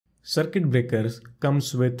Circuit breakers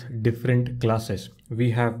comes with different classes.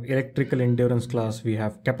 We have electrical endurance class, we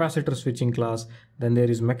have capacitor switching class, then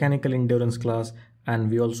there is mechanical endurance class,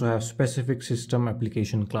 and we also have specific system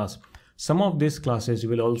application class. Some of these classes you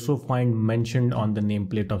will also find mentioned on the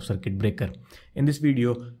nameplate of circuit breaker. In this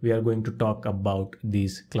video, we are going to talk about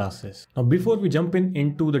these classes. Now, before we jump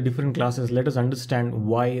into the different classes, let us understand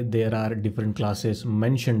why there are different classes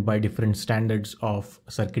mentioned by different standards of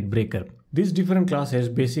circuit breaker. These different classes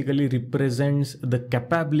basically represents the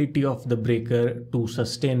capability of the breaker to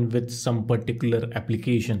sustain with some particular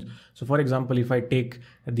applications. So for example, if I take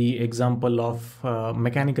the example of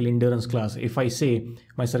mechanical endurance class, if I say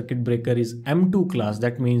my circuit breaker is M2 class,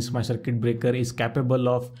 that means my circuit breaker is capable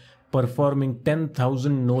of performing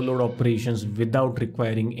 10,000 no-load operations without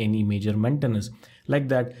requiring any major maintenance. Like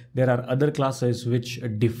that, there are other classes which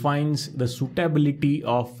defines the suitability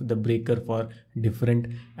of the breaker for different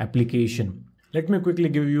application. Let me quickly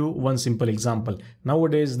give you one simple example.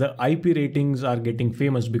 Nowadays, the IP ratings are getting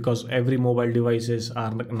famous because every mobile devices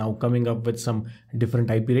are now coming up with some different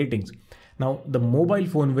IP ratings. Now, the mobile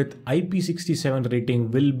phone with IP67 rating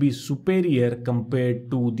will be superior compared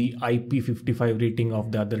to the IP55 rating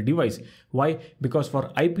of the other device. Why? Because for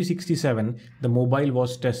IP67, the mobile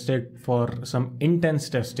was tested for some intense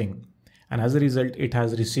testing. And as a result, it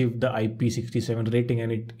has received the IP67 rating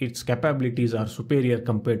and its capabilities are superior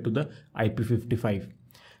compared to the IP55.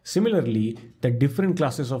 Similarly, the different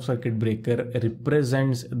classes of circuit breaker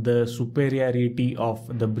represents the superiority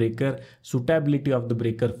of the breaker, suitability of the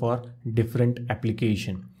breaker for different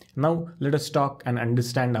application. Now, let us talk and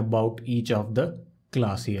understand about each of the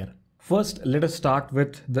class here. First, let us start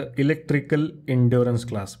with the electrical endurance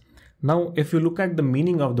class. Now, if you look at the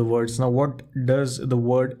meaning of the words, now what does the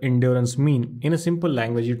word endurance mean? In a simple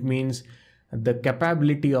language, it means the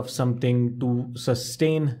capability of something to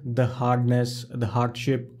sustain the hardness, the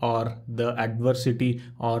hardship, or the adversity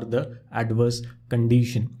or the adverse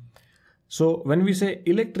condition. So when we say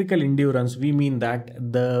electrical endurance, we mean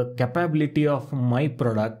that the capability of my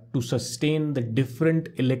product to sustain the different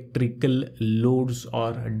electrical loads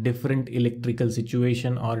or different electrical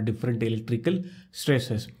situation or different electrical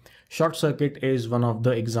stresses. Short circuit is one of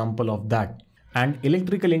the example of that. And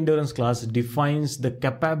electrical endurance class defines the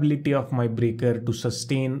capability of my breaker to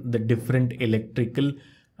sustain the different electrical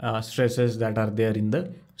stresses that are there in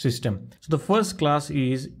the system. So the first class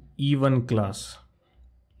is E1 class.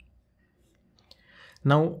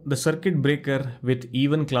 Now the circuit breaker with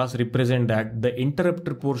E1 class represent that the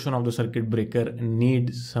interrupter portion of the circuit breaker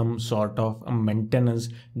needs some sort of a maintenance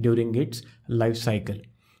during its life cycle.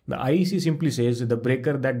 The IEC simply says the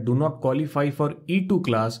breaker that do not qualify for E2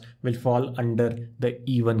 class will fall under the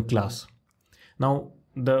E1 class. Now,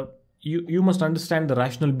 you must understand the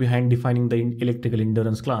rationale behind defining the electrical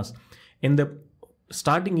endurance class. In the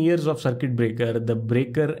starting years of circuit breaker, the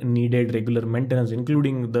breaker needed regular maintenance,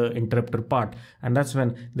 including the interrupter part, and that's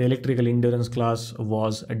when the electrical endurance class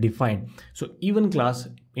was defined. So E1 class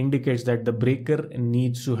indicates that the breaker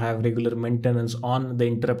needs to have regular maintenance on the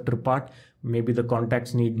interrupter part. Maybe the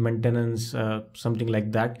contacts need maintenance, something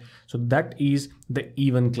like that. So that is the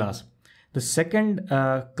E1 class. The second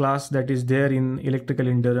class that is there in electrical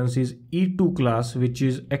endurance is E2 class, which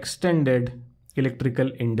is extended electrical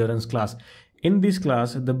endurance class. In this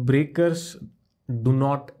class, the breakers do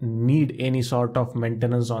not need any sort of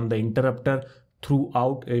maintenance on the interrupter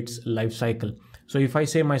throughout its life cycle. So if I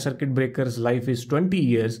say my circuit breaker's life is 20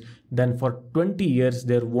 years, then for 20 years,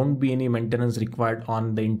 there won't be any maintenance required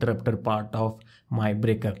on the interrupter part of my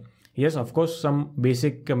breaker. Yes, of course, some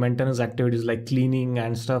basic maintenance activities like cleaning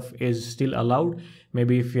and stuff is still allowed.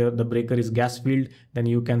 Maybe if the breaker is gas filled, then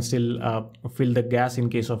you can still fill the gas in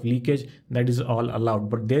case of leakage. That is all allowed,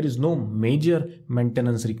 but there is no major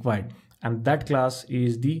maintenance required. And that class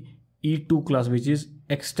is the E2 class, which is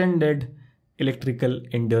extended electrical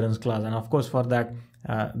endurance class. And of course, for that,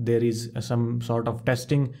 there is some sort of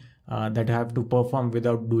testing that I have to perform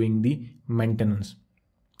without doing the maintenance.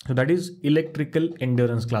 So that is electrical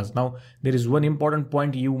endurance class. Now, there is one important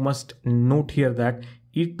point you must note here that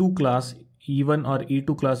E2 class, E1 or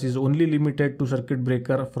E2 class is only limited to circuit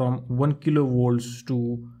breaker from 1 kilovolts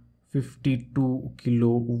to 52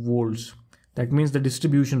 kilovolts. That means the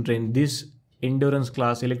distribution range. This endurance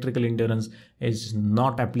class, electrical endurance, is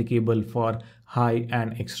not applicable for high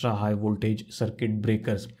and extra high voltage circuit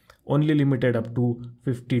breakers. Only limited up to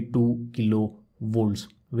 52 kilovolts.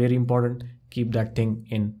 Very important. Keep that thing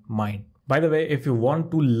in mind. By the way, if you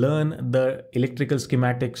want to learn the electrical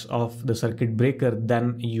schematics of the circuit breaker,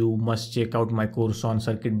 then you must check out my course on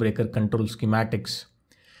circuit breaker control schematics.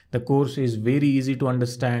 The course is very easy to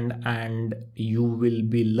understand and you will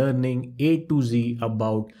be learning A to Z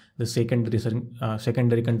about the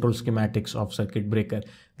secondary control schematics of circuit breaker.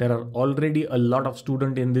 There are already a lot of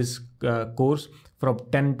students in this course from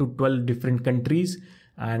 10 to 12 different countries,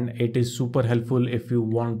 and it is super helpful if you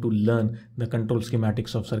want to learn the control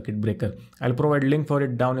schematics of circuit breaker. I'll provide link for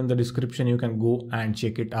it down in the description. You can go and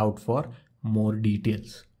check it out for more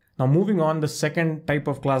details. Now moving on, the second type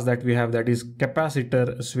of class that we have, that is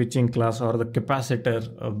capacitor switching class or the capacitor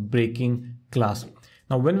breaking class.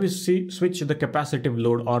 Now when we switch the capacitive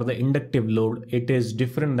load or the inductive load, it is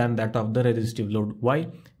different than that of the resistive load. Why?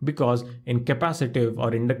 Because in capacitive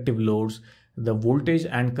or inductive loads, the voltage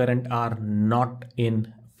and current are not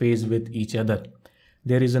in phase with each other.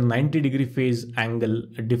 There is a 90-degree phase angle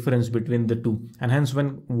difference between the two, and hence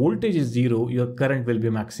when voltage is zero, your current will be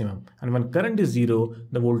maximum, and when current is zero,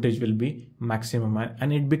 the voltage will be maximum,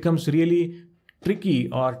 and it becomes really tricky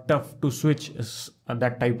or tough to switch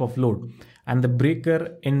that type of load. And the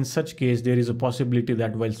breaker, in such case, there is a possibility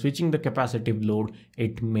that while switching the capacitive load,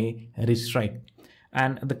 it may restrike.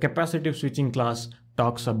 And the capacitive switching class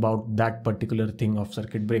talks about that particular thing of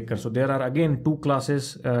circuit breaker. So there are again two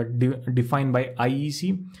classes defined by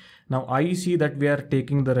IEC. Now IEC that we are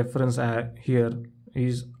taking the reference here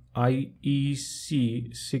is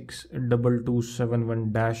IEC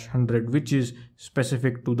 62271-100, which is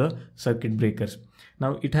specific to the circuit breakers.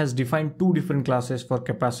 Now it has defined two different classes for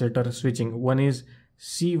capacitor switching. One is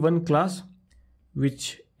C1 class,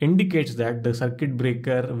 which indicates that the circuit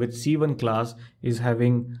breaker with C1 class is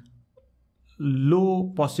having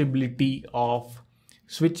low possibility of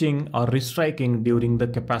switching or restriking during the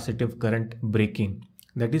capacitive current breaking.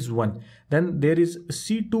 That is one. Then there is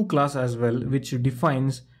C2 class as well, which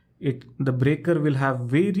defines it. The breaker will have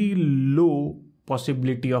very low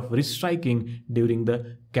possibility of restriking during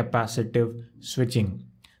the capacitive switching.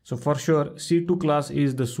 So for sure, C2 class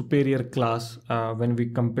is the superior class when we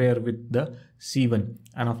compare with the C1.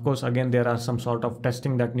 And of course, again, there are some sort of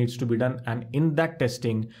testing that needs to be done. And in that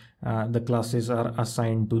testing, the classes are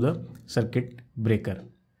assigned to the circuit breaker.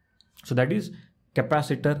 So that is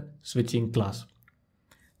capacitor switching class.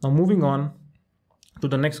 Now moving on to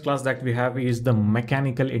the next class that we have is the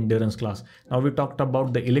mechanical endurance class. Now we talked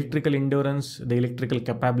about the electrical endurance, the electrical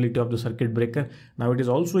capability of the circuit breaker. Now it is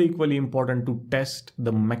also equally important to test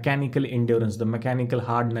the mechanical endurance, the mechanical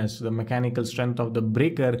hardness, the mechanical strength of the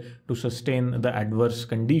breaker to sustain the adverse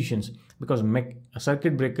conditions, because a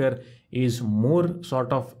circuit breaker is more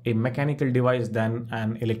sort of a mechanical device than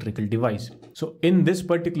an electrical device. So in this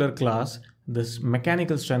particular class, this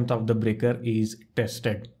mechanical strength of the breaker is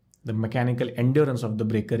tested. The mechanical endurance of the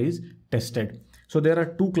breaker is tested. So there are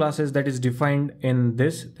two classes that is defined in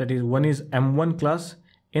this. That is, one is M1 class.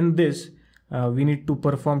 In this, we need to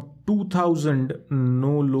perform 2000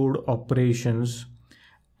 no load operations,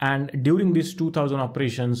 and during these 2000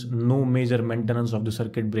 operations, no major maintenance of the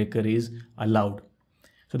circuit breaker is allowed.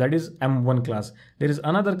 So that is M1 class. There is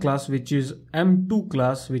another class which is M2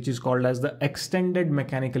 class, which is called as the extended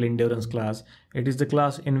mechanical endurance class. It is the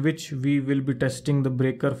class in which we will be testing the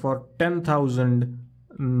breaker for 10,000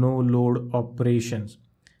 no load operations.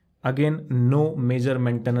 Again, no major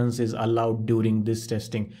maintenance is allowed during this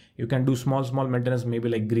testing. You can do small maintenance, maybe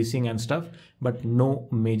like greasing and stuff, but no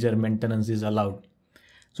major maintenance is allowed.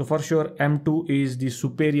 So for sure, M2 is the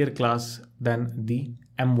superior class than the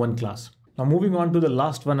M1 class. Now moving on to the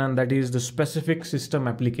last one, and that is the specific system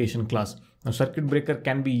application class. Now circuit breaker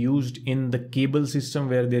can be used in the cable system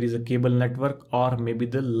where there is a cable network or maybe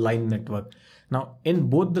the line network. Now in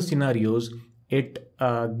both the scenarios, it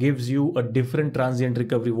gives you a different transient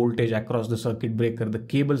recovery voltage across the circuit breaker. The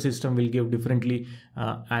cable system will give differently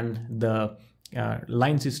and the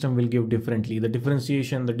line system will give differently. The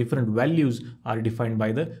differentiation, the different values are defined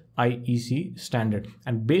by the IEC standard.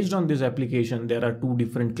 And based on this application, there are two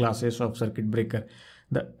different classes of circuit breaker.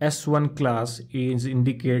 The S1 class is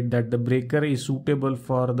indicate that the breaker is suitable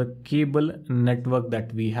for the cable network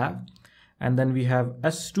that we have. And then we have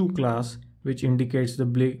S2 class, which indicates the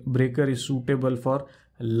breaker is suitable for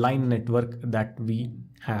line network that we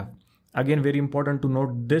have. Again, very important to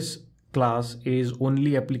note, this class is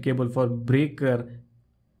only applicable for breaker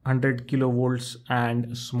 100 kilovolts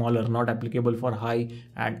and smaller, not applicable for high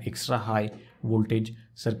and extra high voltage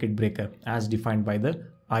circuit breaker as defined by the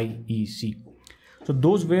IEC. So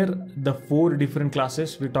those were the four different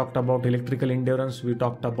classes. We talked about electrical endurance, we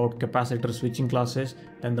talked about capacitor switching classes,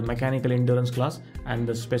 then the mechanical endurance class and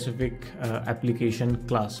the specific application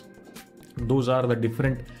class. Those are the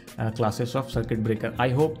different classes of circuit breaker. I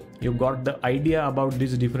hope you got the idea about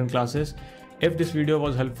these different classes. If this video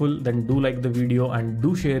was helpful, then do like the video and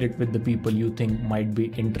do share it with the people you think might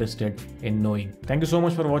be interested in knowing. Thank you so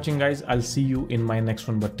much for watching, guys. I'll see you in my next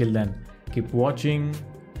one. But till then, keep watching,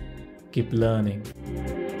 keep learning.